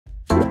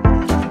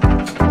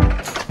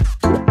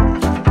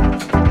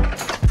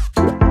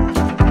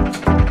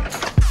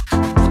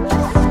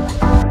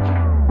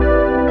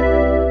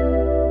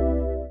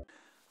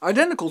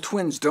Identical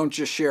twins don't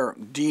just share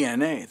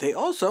DNA, they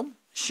also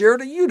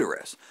shared a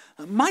uterus.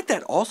 Might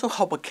that also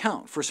help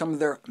account for some of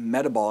their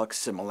metabolic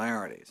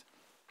similarities?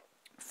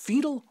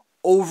 Fetal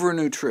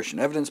overnutrition,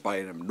 evidenced by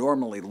an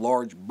abnormally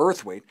large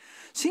birth weight,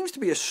 seems to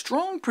be a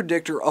strong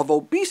predictor of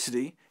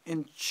obesity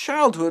in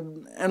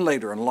childhood and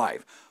later in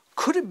life.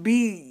 Could it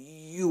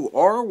be you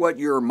are what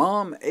your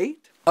mom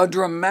ate? A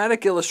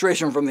dramatic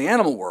illustration from the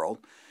animal world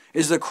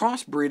is the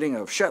crossbreeding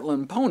of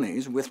Shetland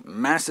ponies with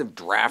massive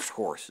draft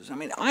horses.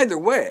 Either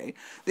way,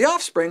 the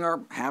offspring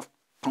are half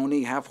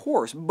pony, half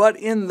horse, but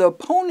in the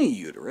pony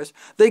uterus,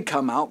 they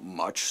come out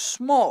much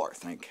smaller.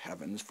 Thank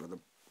heavens for the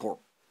poor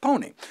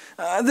pony.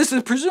 This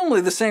is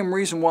presumably the same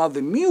reason why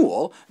the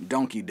mule,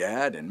 donkey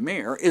dad and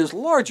mare, is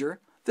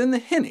larger than the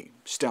hinny,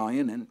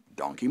 stallion and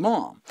donkey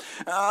mom.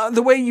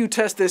 The way you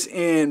test this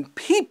in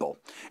people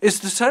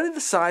is to study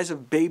the size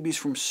of babies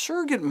from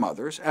surrogate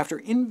mothers after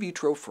in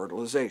vitro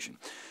fertilization.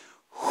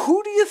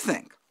 Who do you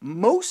think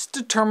most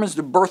determines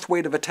the birth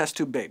weight of a test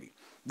tube baby?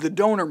 The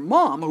donor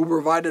mom, who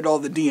provided all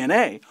the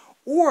DNA,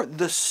 or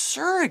the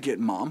surrogate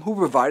mom, who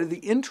provided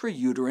the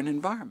intrauterine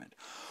environment?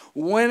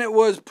 When it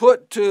was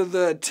put to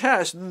the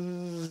test,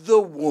 the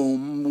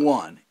womb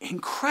won.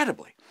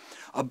 Incredibly,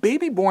 a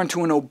baby born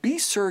to an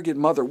obese surrogate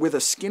mother with a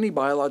skinny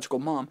biological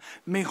mom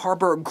may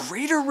harbor a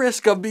greater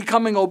risk of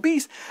becoming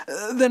obese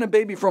than a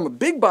baby from a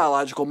big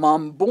biological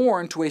mom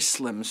born to a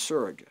slim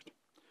surrogate.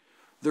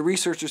 The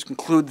researchers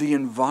conclude the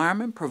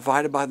environment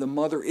provided by the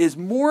mother is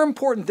more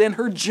important than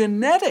her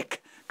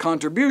genetic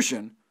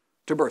contribution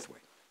to birth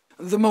weight.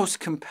 The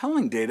most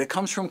compelling data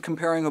comes from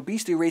comparing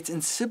obesity rates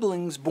in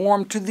siblings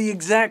born to the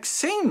exact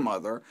same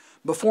mother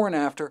before and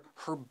after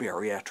her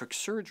bariatric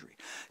surgery.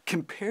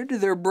 Compared to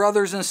their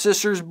brothers and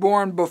sisters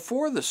born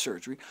before the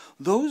surgery,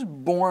 those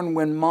born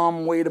when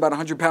mom weighed about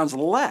 100 pounds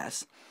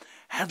less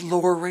had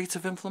lower rates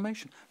of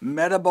inflammation,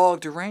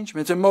 metabolic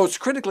derangements, and most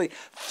critically,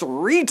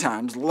 3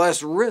 times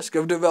less risk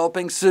of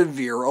developing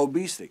severe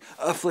obesity,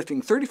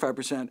 afflicting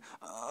 35%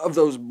 of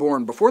those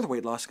born before the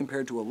weight loss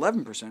compared to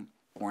 11%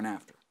 born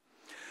after.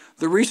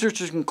 The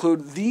researchers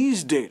conclude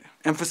these data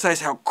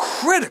emphasize how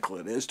critical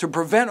it is to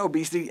prevent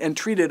obesity and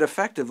treat it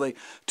effectively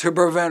to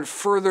prevent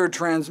further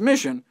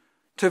transmission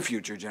to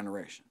future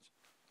generations.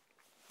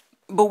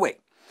 But wait.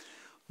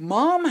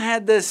 Mom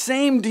had the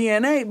same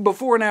DNA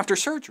before and after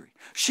surgery.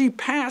 She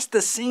passed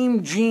the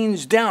same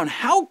genes down.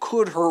 How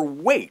could her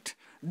weight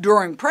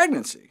during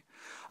pregnancy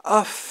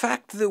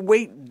affect the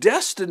weight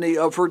destiny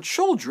of her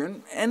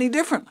children any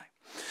differently?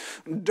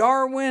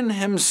 Darwin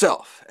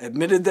himself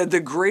admitted that the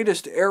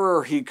greatest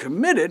error he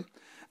committed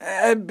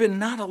had been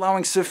not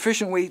allowing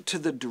sufficient weight to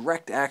the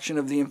direct action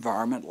of the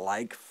environment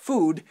like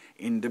food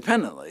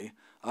independently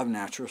of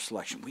natural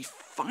selection. We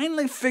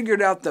finally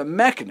figured out the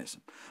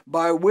mechanism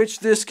by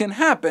which this can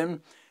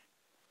happen: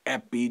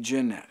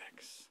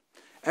 epigenetics.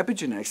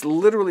 Epigenetics,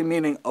 literally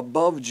meaning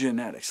above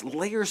genetics,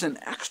 layers an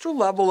extra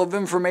level of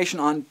information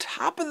on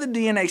top of the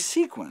DNA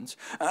sequence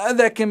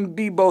that can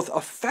be both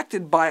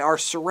affected by our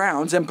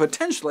surrounds and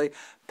potentially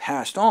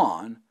passed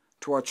on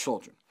to our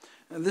children.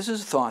 This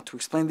is thought to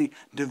explain the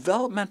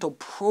developmental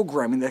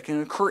programming that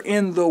can occur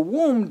in the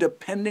womb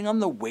depending on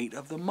the weight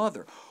of the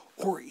mother,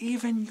 or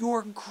even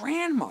your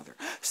grandmother.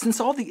 Since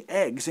all the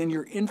eggs in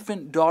your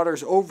infant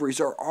daughter's ovaries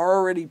are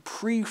already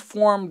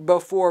pre-formed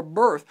before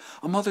birth,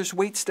 a mother's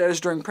weight status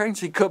during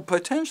pregnancy could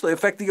potentially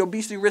affect the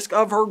obesity risk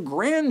of her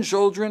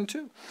grandchildren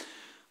too.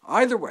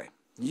 Either way,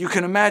 you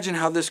can imagine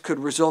how this could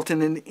result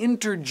in an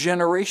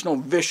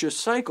intergenerational vicious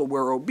cycle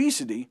where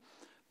obesity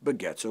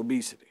begets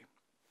obesity.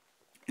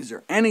 Is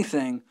there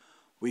anything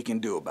we can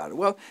do about it?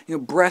 Well,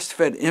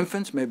 breastfed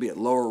infants may be at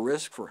lower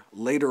risk for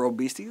later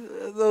obesity,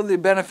 though the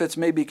benefits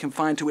may be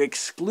confined to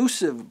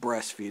exclusive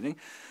breastfeeding,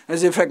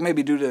 as the effect may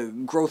be due to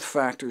growth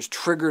factors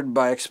triggered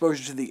by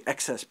exposure to the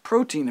excess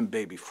protein in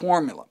baby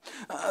formula.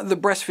 The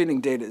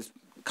breastfeeding data is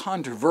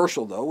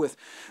controversial, though, with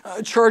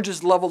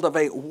charges leveled of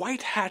a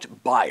white hat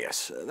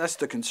bias. That's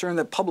the concern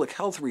that public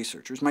health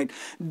researchers might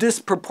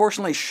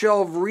disproportionately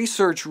shelve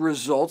research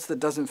results that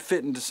doesn't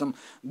fit into some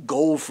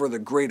goal for the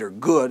greater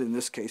good, in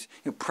this case,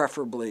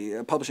 preferably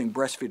publishing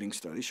breastfeeding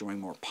studies showing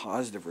more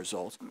positive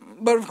results.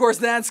 But of course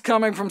that's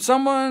coming from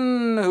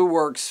someone who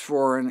works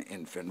for an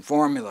infant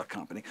formula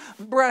company.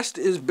 Breast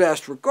is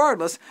best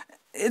regardless.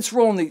 Its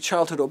role in the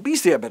childhood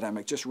obesity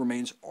epidemic just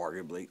remains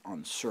arguably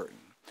uncertain.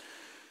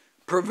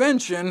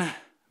 Prevention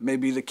may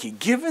be the key.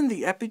 Given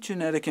the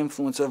epigenetic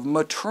influence of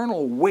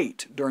maternal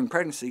weight during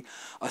pregnancy,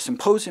 a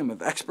symposium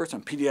of experts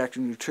on pediatric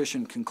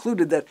nutrition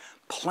concluded that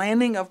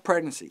planning of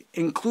pregnancy,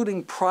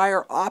 including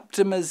prior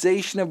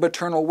optimization of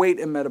maternal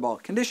weight and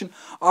metabolic condition,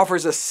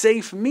 offers a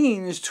safe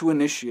means to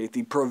initiate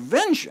the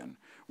prevention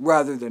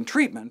rather than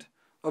treatment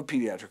of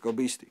pediatric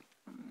obesity.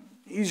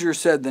 Easier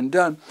said than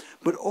done,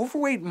 but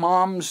overweight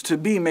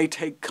moms-to-be may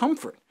take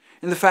comfort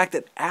in the fact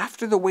that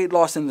after the weight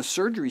loss in the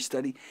surgery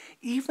study,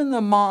 even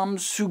the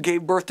moms who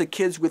gave birth to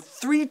kids with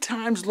 3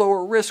 times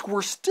lower risk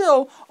were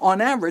still,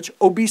 on average,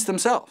 obese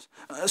themselves,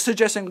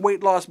 suggesting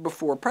weight loss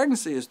before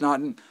pregnancy is not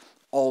an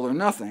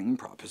all-or-nothing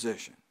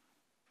proposition.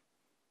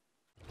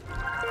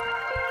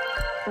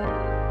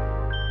 you.